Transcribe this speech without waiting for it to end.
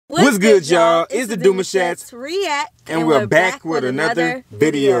What's good, y'all? It's the Demouchets React, and we're back with another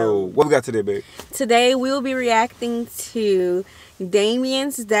video. What we got today, babe? Today we will be reacting to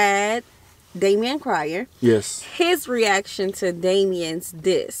Damien's dad, Damion Cryer. Yes. His reaction to Damien's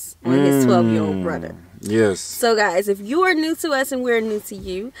diss on his 12-year-old brother. Yes. So guys, if you are new to us and we're new to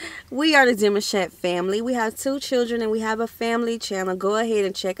you, we are the Demouchet family. We have 2 children and we have a family channel. Go ahead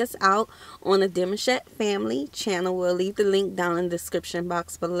and check us out on the Demouchet family channel. We'll leave the link down in the description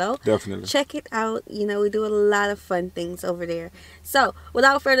box below. Definitely. Check it out. You know, we do a lot of fun things over there. So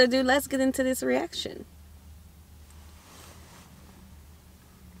without further ado, let's get into this reaction.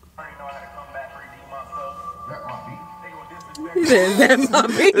 He said, "That my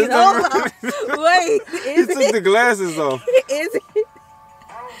beat." Hold on. Wait, he took the glasses off. Is it? Bro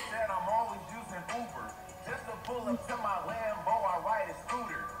said I'm always using Uber just to pull up to my Lambo. I ride a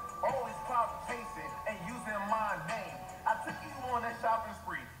scooter, always clout chasing and using my name. I took you on a shopping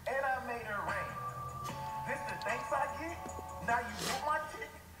spree and I made it rain. This the thanks I get? Now you want my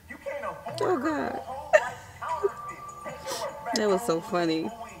chick? You can't afford Oh God. That was so funny.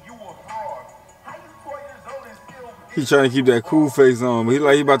 He trying to keep that cool face on, but he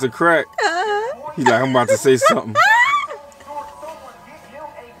like he about to crack. He like, I'm about to say something.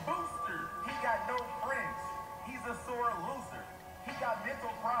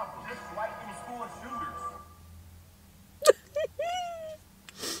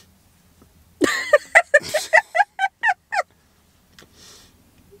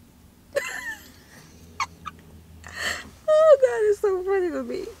 Oh God, it's so funny to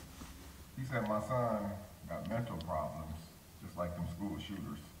me. He said my son got mental problems, just like them school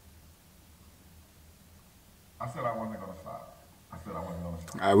shooters. I said I wasn't gonna stop. I said I wasn't gonna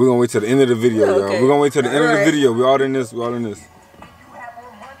stop. All right, we're gonna wait till the end of the video, y'all. Okay. We're gonna wait till the end of the video. We all in this. We all in this. If you have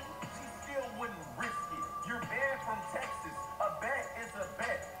more money, she still wouldn't risk it. You're banned from Texas. A bet is a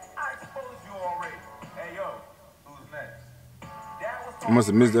bet. I exposed you already. Hey yo, who's next? I must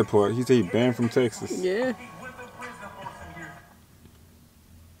have missed that part. He said he banned from Texas. Yeah. He went to prison for some years.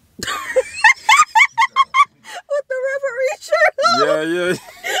 With the referee shirt on. Yeah, yeah.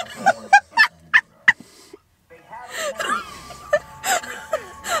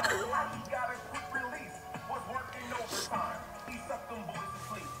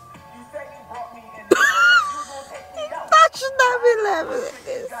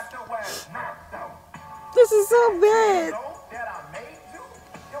 This is so bad.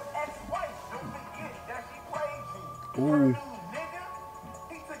 Ooh.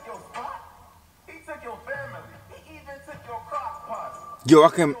 Yo, I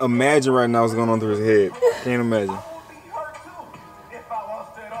can imagine right now what's going on through his head. Can't imagine.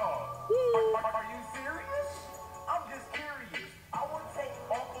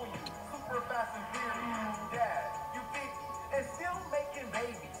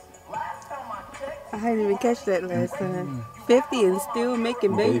 I didn't even catch that last time. 50 and still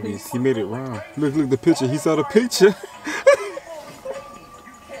making babies. He made it wrong. Look, look, the picture. He saw the picture.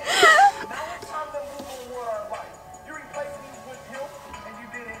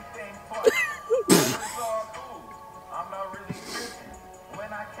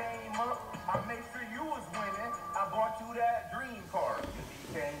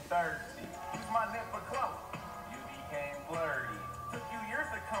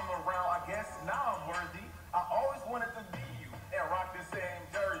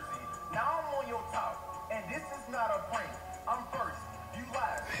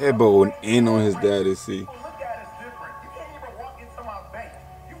 Headbutt went in on his daddy, see.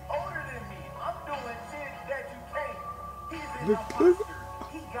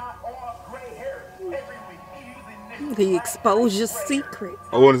 He exposed your secret.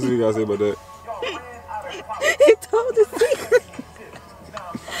 I want to see what you guys say about that. He told the secret.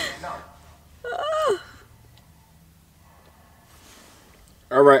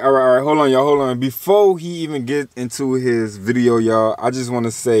 All right. Hold on, y'all. Hold on. Before he even gets into his video, y'all, I just want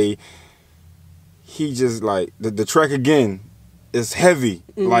to say he just like the track again is heavy.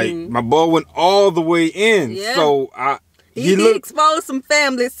 Like my ball went all the way in. Yeah. So he exposed some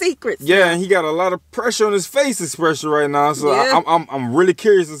family secrets. Yeah, and he got a lot of pressure on his face expression right now. So yeah. I'm really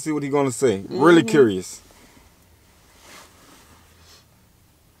curious to see what he's gonna say. Really curious.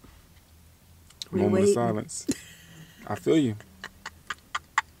 Moment of silence. I feel you.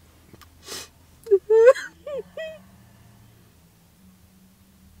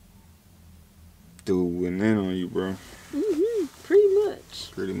 Dude went in on you, bro. Pretty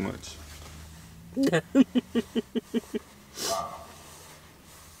much. Pretty much.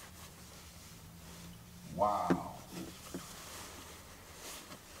 Wow.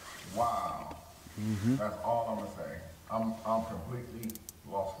 Wow. That's all I'm gonna say. I'm completely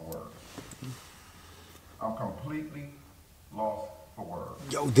lost for completely lost for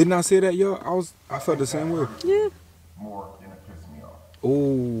words. Yo, didn't I say that, y'all? I felt the same way. Yeah. More than it pissed me off.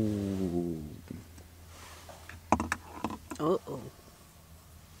 Ooh. Uh-oh.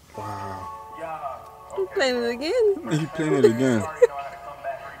 Wow. Yeah. You playing it again? He playing it again. I already know how to come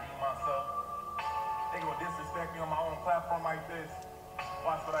back and redeem myself. They gonna disrespect me on my own platform like this.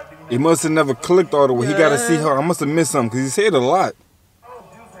 Watch what I do next. He must have never clicked all the way. He got to see her. I must have missed something because he said a lot.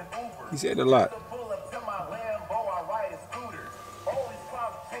 He said a lot.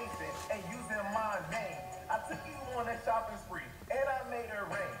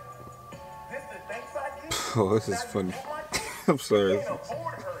 Oh, this is funny. I'm sorry.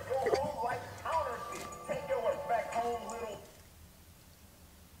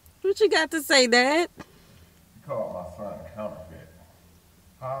 What you got to say, Dad? You called my son counterfeit.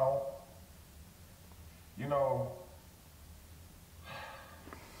 How? You know,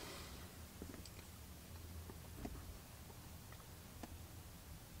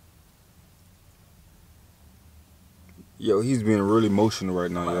 Yo, he's being really emotional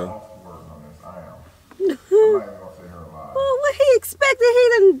right now, I yo. lost words on this. I am. I'm not even gonna say her lie. Well, what he expected, he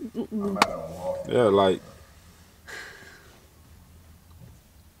done. I'm at a loss. Yeah, like,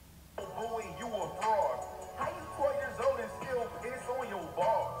 Boy, you a fraud. How you 12 years old and still piss on your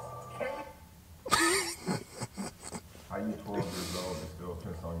balls? Can you? How you 12 years old and still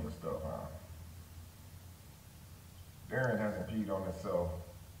piss on your stuff, huh? Darren hasn't peed on himself.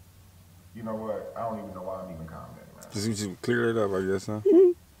 You know what? I don't even know why I'm even commenting, man. just clear it up, I guess, huh?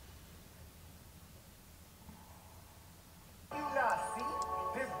 You not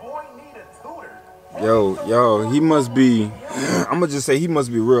see? This boy need a tutor. Yo, he must be, I'm going to just say he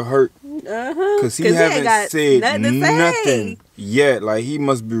must be real hurt. Uh-huh. Because he haven't said nothing to say. nothing yet. Like, he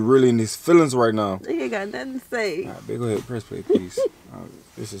must be really in his feelings right now. He ain't got nothing to say. All right, babe, go ahead. Press play, please.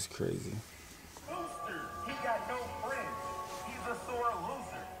 This is crazy. Loser. He got no friends. He's a sore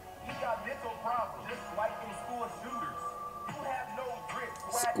loser. He got mental problems, just like in school shooters. You have no grit.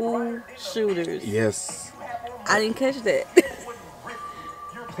 School shooters. Yes. I didn't catch that.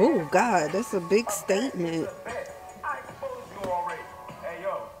 Oh, God, that's a big statement. I exposed you already. Hey,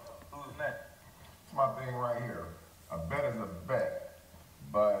 yo, who's next? It's my thing right here. A bet is a bet,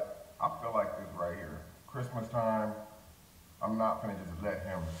 but I feel like this right here. Christmas time, I'm not gonna just let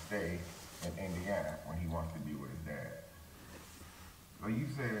him stay in Indiana when he wants to be with his dad. So you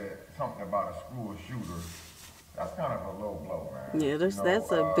said something about a school shooter. That's kind of a low blow, man. Yeah, that's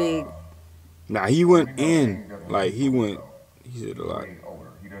a big. Nah, he went we know King in. doesn't Like, use he the went, window. he said a He's lot. way older.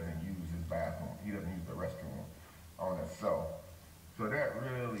 He doesn't use his bathroom. He doesn't use the restroom on himself. So that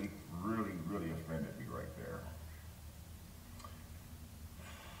really, really, really offended me right there.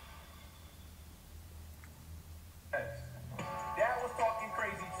 Dad was talking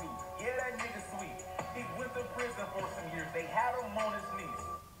crazy too. Yeah, that nigga sweet. He went to prison for some years. They had him on his knees.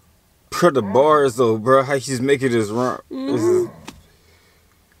 Bro, the bars though, bro, how he's making this run. This is,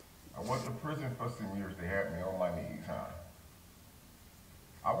 I went to prison for some years. They had me on my knees, huh?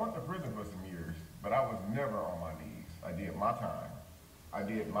 I went to prison for some years, but I was never on my knees. I did my time. I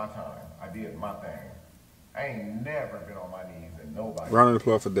did my time. I did my thing. I ain't never been on my knees and nobody. round of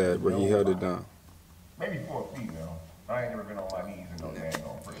applause for Dad, bro. He held it down. Maybe for a female. I ain't never been on my knees in no dang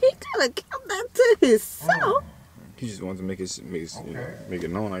on prison. He gotta count that to himself. He just wants to make it Okay. make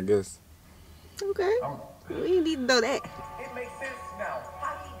it known, I guess. Okay. We need to know that. It makes sense now.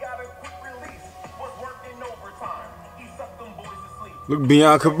 How he got a quick release? Was working overtime. He sucked them boys to sleep. Look,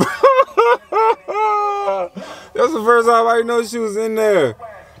 Bianca. That's the first time I know she was in there,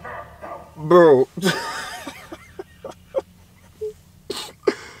 bro.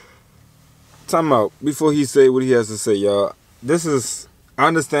 Time out before he say what he has to say, y'all. This is, I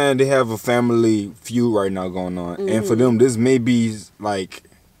understand they have a family feud right now going on, and for them, this may be like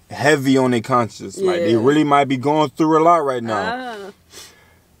heavy on their conscience. Like they Yeah. really might be going through a lot right now.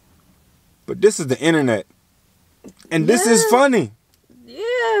 But this is the internet, and this is funny.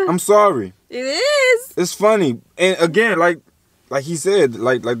 Yeah. I'm sorry, It is. it's funny. And again, like he said,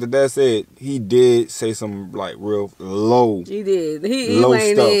 like the dad said, he did say some like real low. He did. He Low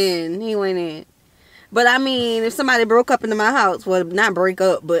went stuff. in. He went in. But I mean, if somebody broke up into my house, well, not break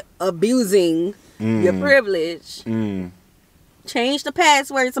up, but abusing your privilege, change the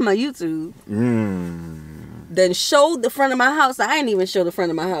password to my YouTube, then showed the front of my house. I ain't even show the front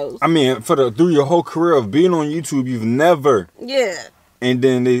of my house. I mean, through your whole career of being on YouTube, you've never, Yeah. and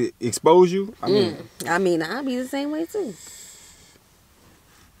then they expose you. I mean, I mean, I'll be the same way too.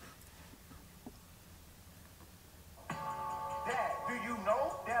 Dad, do you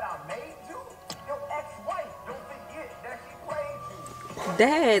know that I made you? Your ex-wife, don't forget that she played you.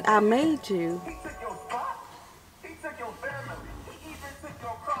 Dad, I made you. He took your spot.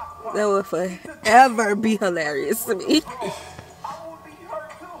 That would forever be hilarious to me. I would be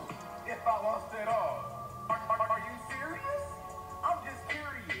hurt too if I lost it all. Are you serious? I'm just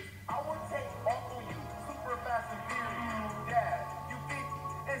curious. I would take off on you super fast and furious. Dad, you think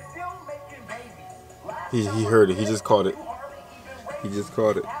and still making babies. He heard it. He just caught it. He just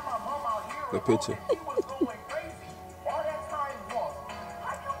caught it. The picture.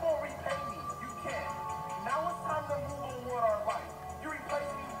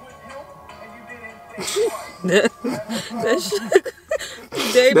 That shit.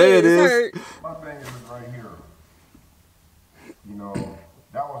 There it is. Hurt. My thing is right here. You know,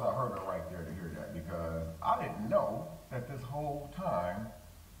 that was a hurter right there to hear that because I didn't know that this whole time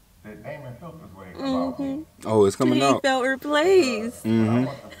that Damon felt this way about me. Oh, it's coming out. He felt replaced. When I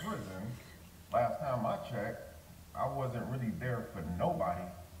went to prison, last time I checked, I wasn't really there for nobody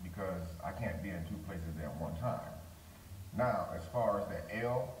because I can't be in two places at one time. Now, as far as the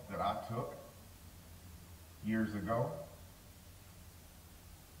L that I took years ago,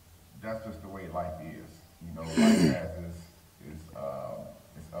 that's just the way life is. You know, life has its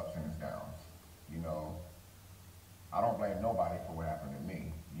ups and its downs. You know, I don't blame nobody for what happened to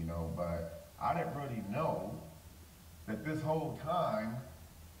me, you know, but I didn't really know that this whole time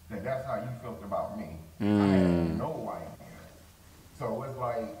that that's how you felt about me. I had no idea. So it's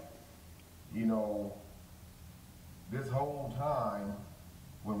like, you know, this whole time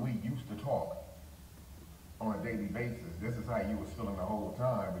when we used to talk on a daily basis, this is how you was feeling the whole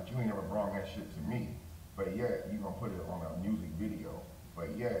time, but you ain't never brought that shit to me. But yet, you gonna put it on a music video.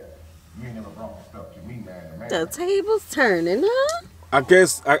 But yet, you ain't never brought the stuff to me, man. The table's turning, huh? I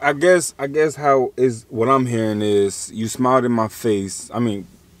guess how is what I'm hearing is you smiled in my face. I mean,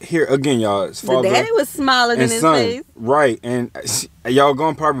 here again, y'all. It's The father daddy was smiling in and his son, face. right? And y'all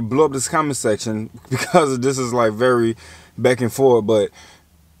gonna probably blow up this comment section because this is like very back and forth. But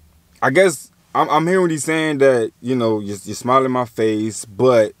I guess I'm hearing what he's saying that you know you're smiling in my face,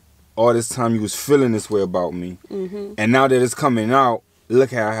 but all this time you was feeling this way about me, and now that it's coming out,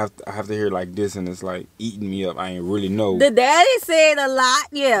 look how I have to hear like this, and it's like eating me up. I ain't really know. The daddy said a lot,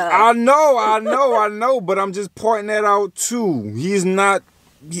 yeah. I know, but I'm just pointing that out too. He's not.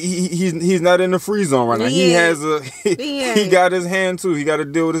 He's not in the free zone right now. He has he got his hand too. He got to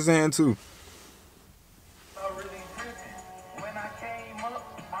deal with his hand too. When I came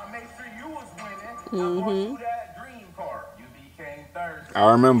up, I made sure you was winning. I bought you that dream car. You became third. I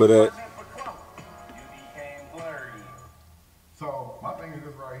remember that. You became blurry. So, my thing is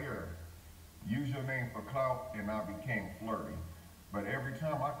this right here. Use your name for clout and I became flirty. But every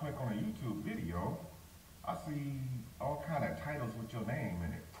time I click on a YouTube video, I see all kind of titles with your name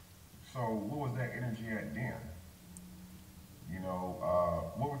in it. So what was that energy at then? You know,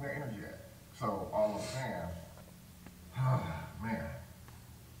 what was that energy at? So all I'm saying, man,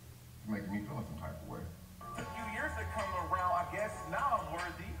 it's making me feel some type of way. Took you years to come around. I guess now I'm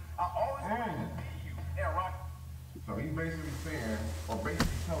worthy. I always wanted to be you and rock. So he's basically saying, or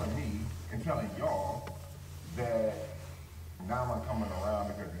basically telling me and telling y'all that now I'm coming around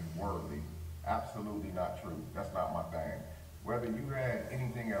because he's worthy. Absolutely not true. That's not my thing. Whether you had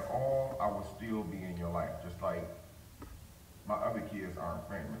anything at all, I would still be in your life. Just like my other kids aren't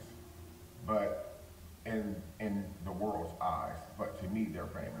famous, but in the world's eyes. But to me, they're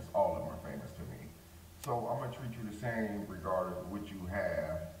famous. All of them are famous to me. So I'm gonna treat you the same regardless of what you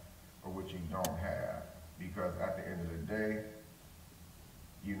have or what you don't have. Because at the end of the day,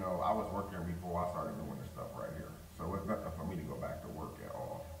 you know, I was working before I started doing this stuff right here. So it's nothing for me to go back to work at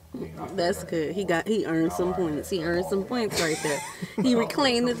all. That's good. He earned some points. He earned some points right there. He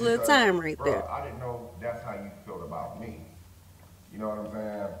reclaimed his little time right there. I didn't know that's how you felt about me. You know what I'm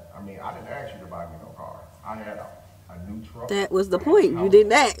saying? I mean, I didn't ask you to buy me no car. I had a new truck. That was the point. You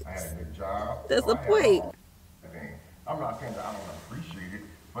didn't ask. I had a good job. That's so the point. I'm not saying that I don't appreciate it,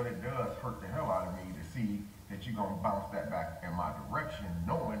 but it does hurt the hell out of me to see that you're going to bounce that back in my direction,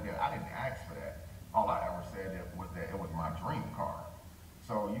 knowing that I didn't ask for that. All I ever said was that it was my dream car.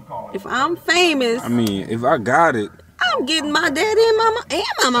 So you call it. If I'm famous, I mean, if I got it, I'm getting my daddy and my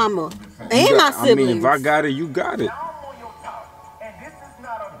mama and my siblings. I mean, if I got it, you got it. Now I'm on your top, and this is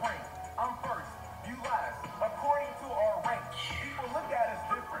not a prank. I'm first, you last. According to our rank, people look at us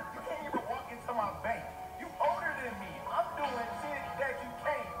different. You can't even walk into my bank. You older than me. I'm doing shit that you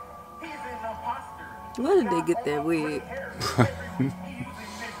can't. He's an imposter. Where did they get that wig? He's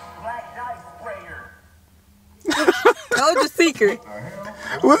using this black dye sprayer. Told the secret.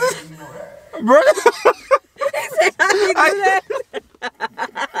 What? Bro. He said, how you do that?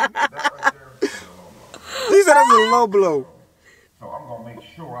 He said that's a low blow. So I'm going to make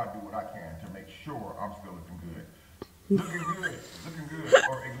sure I do what I can to make sure I'm still looking good. looking good,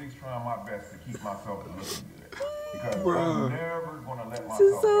 or at least trying my best to keep myself looking good. Because I'm never gonna let myself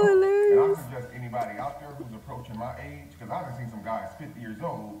This is so go. hilarious. And I suggest anybody out there who's approaching my age, because I've seen some guys 50 years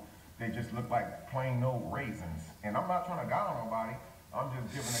old, they just look like plain old raisins. And I'm not trying to guy on nobody. I'm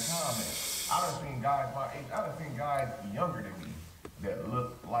just giving a comment. I done seen guys my age. I done seen guys younger than me that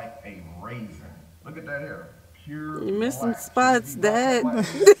look like a raisin. Look at that hair. Pure You missing black. spots, Dad.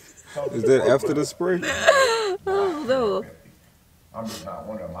 Is that after the spray? Oh, no. I'm just not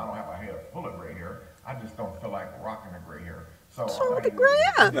one of them. I don't have a head full of gray hair. I just don't feel like rocking the gray hair. So What's wrong with the gray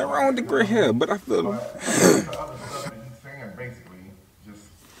hair? Nothing wrong with the gray hair, but I feel him. But the other stuff that he's saying, basically, just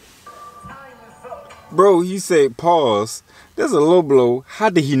Time is up. Bro, he said pause. There's a low blow. How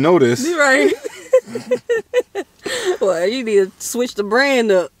did he know this? You right. Well, you need to switch the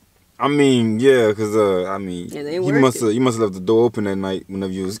brand up. I mean, yeah, cause I mean, It ain't you working. must have left the door open that night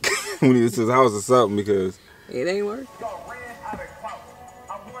whenever you was when he was to his house or something because It ain't working. Y'all ran out of clout.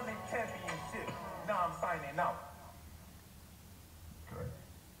 I won the championship. Now I'm signing out.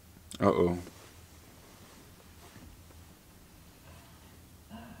 okay.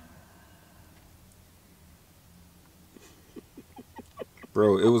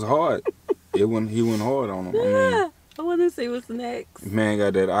 Bro, it was hard. He went hard on him. I mean, I want to see what's next. man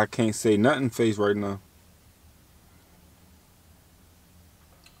got that I can't say nothing face right now.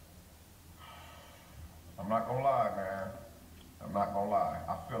 I'm not gonna lie, man. I'm not gonna lie.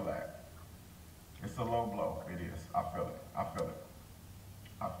 I feel that. It's a low blow. It is. I feel it. I feel it.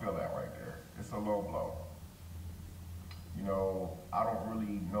 I feel that right there. It's a low blow. You know, I don't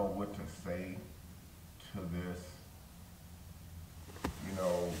really know what to say to this. You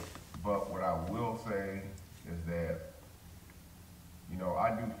know, but what I will say is that, you know,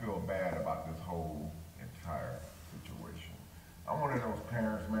 I do feel bad about this whole entire situation. I'm one of those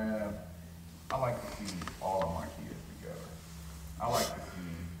parents, man. I like to see all of my kids together. I like to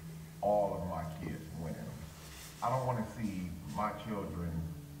see all of my kids winning. I don't want to see my children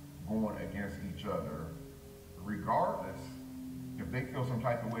going against each other, regardless if they feel some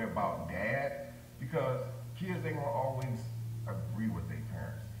type of way about dad, because kids ain't gonna always agree with their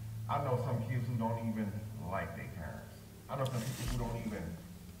parents. I know some kids who don't even like their parents. I know some people who don't even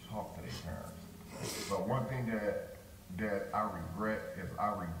talk to their parents. But one thing that I regret is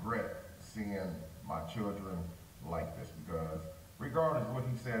I regret seeing my children like this, because regardless of what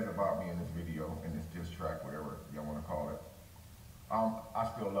he says about me in this video, in this diss track, whatever y'all want to call it, I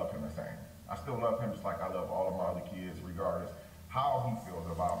still love him the same. I still love him just like I love all of my other kids, regardless how he feels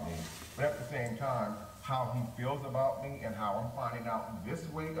about me. But at the same time, how he feels about me and how I'm finding out this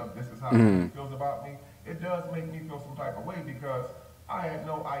way of this is how he feels about me, it does make me feel some type of way, because I had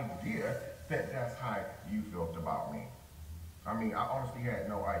no idea that that's how you felt about me. I mean, I honestly had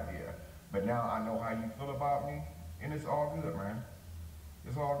no idea. But now I know how you feel about me, and it's all good, man.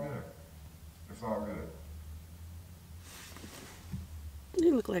 It's all good. It's all good.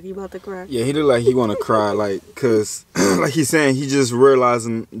 You look like you about to cry. Yeah, he looked like he want to cry, like, cause like he's saying, he just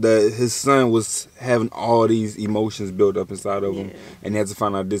realizing that his son was having all these emotions built up inside of him, and he had to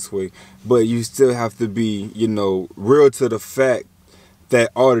find out this way. But you still have to be, you know, real to the fact that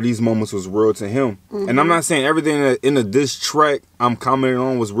all of these moments was real to him. And I'm not saying everything that in the diss track I'm commenting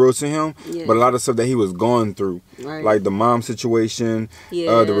on was real to him, but a lot of stuff that he was going through, like the mom situation,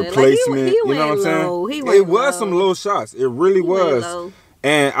 the replacement, he you know what I'm low. saying? It was some low shots. It really was.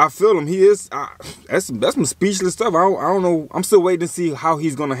 And I feel him. He is. That's some speechless stuff. I don't know. I'm still waiting to see how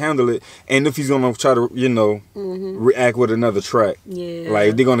he's gonna handle it, and if he's gonna try to, you know, react with another track. Yeah.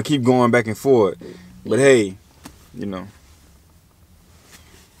 Like they're gonna keep going back and forth. But hey, you know.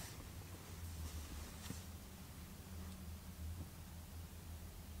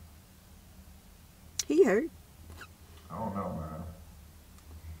 He hurt. I don't know, man.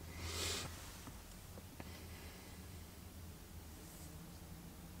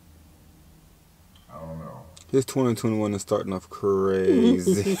 I don't know. His 2021 is starting off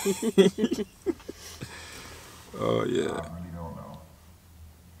crazy. Oh yeah. I really don't know.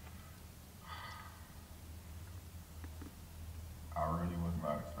 I really was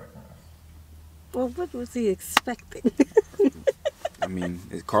not expecting this. Well, what was he expecting? I mean,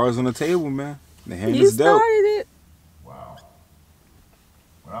 his cards on the table, man. The hand You is dealt. started it. Wow.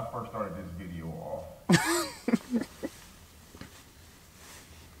 When I first started this video off,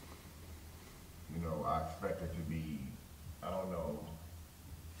 you know, I expected to be, I don't know,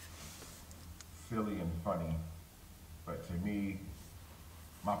 silly and funny. But to me,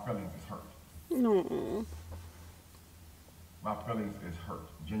 my feelings is hurt. No. My feelings is hurt,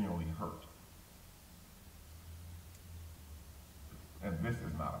 genuinely hurt. And this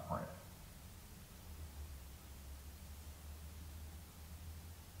is not a prank.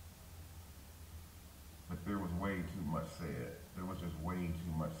 much said. There was just way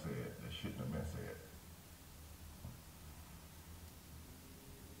too much said that shouldn't have been said.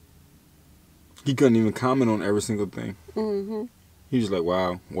 He couldn't even comment on every single thing. Mm-hmm. He was like,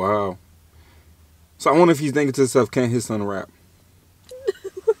 wow, wow. So I wonder if he's thinking to himself, can his son rap?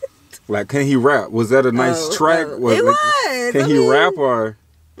 Like, can he rap? Was that a nice track? It was. Can he rap, or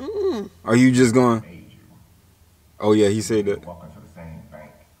are you just going? Made you. Oh yeah, he said that. Walk into the same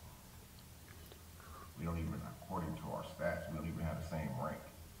bank. We don't even, according to our stats, we don't even have the same rank.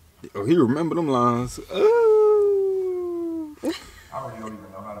 Oh, he remembered them lines. Oh. I really don't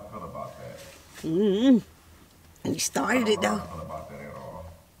even know how to feel about that. You started it I don't know though. how to feel about that at all.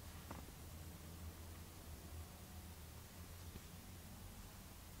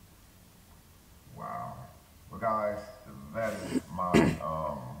 Wow. Well, guys, that is my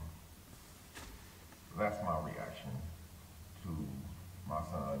that's my reaction to my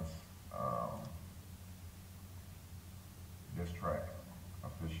son's diss track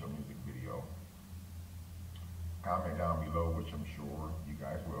official music video. Comment down below, which I'm sure you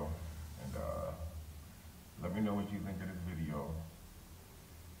guys will, and let me know what you think of this video.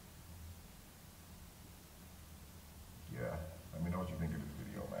 Yeah, let me know what you think of this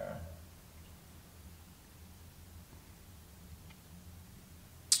video, man.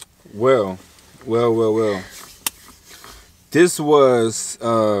 Well. This was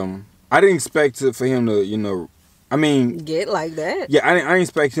I didn't expect for him to, you know, I mean, Get like that. yeah, I didn't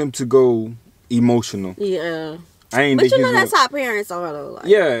expect him to go emotional. Yeah. I ain't But think you know he was that's how parents are though. Like,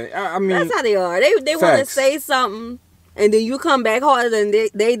 yeah, I mean, that's how they are. They want to facts. say something, and then you come back harder than they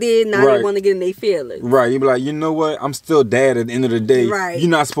did. Now Right. they want to get in their feelings. right. You be like, you know what? I'm still dad at the end of the day. Right. You're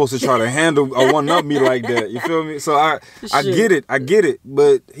not supposed to try to handle or one up me like that. You feel me? So I Sure. get it.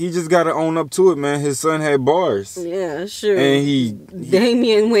 But he just got to own up to it, man. His son had bars, Yeah, sure. and he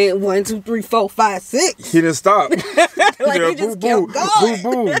Damien went 1, 2, 3, 4, 5, 6. he didn't stop. Like he just kept going.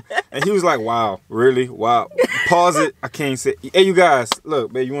 boo. And he was like, wow, really? Wow. Pause it. I can't say. Hey, you guys,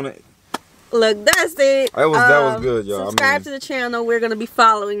 look, babe, you want to. Look, that's it. That was good, y'all. Subscribe to the channel. We're going to be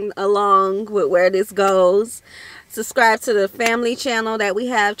following along with where this goes. Subscribe to the family channel that we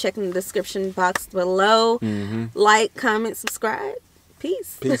have. Check in the description box below. Like, comment, subscribe.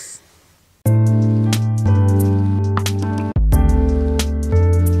 Peace. Peace.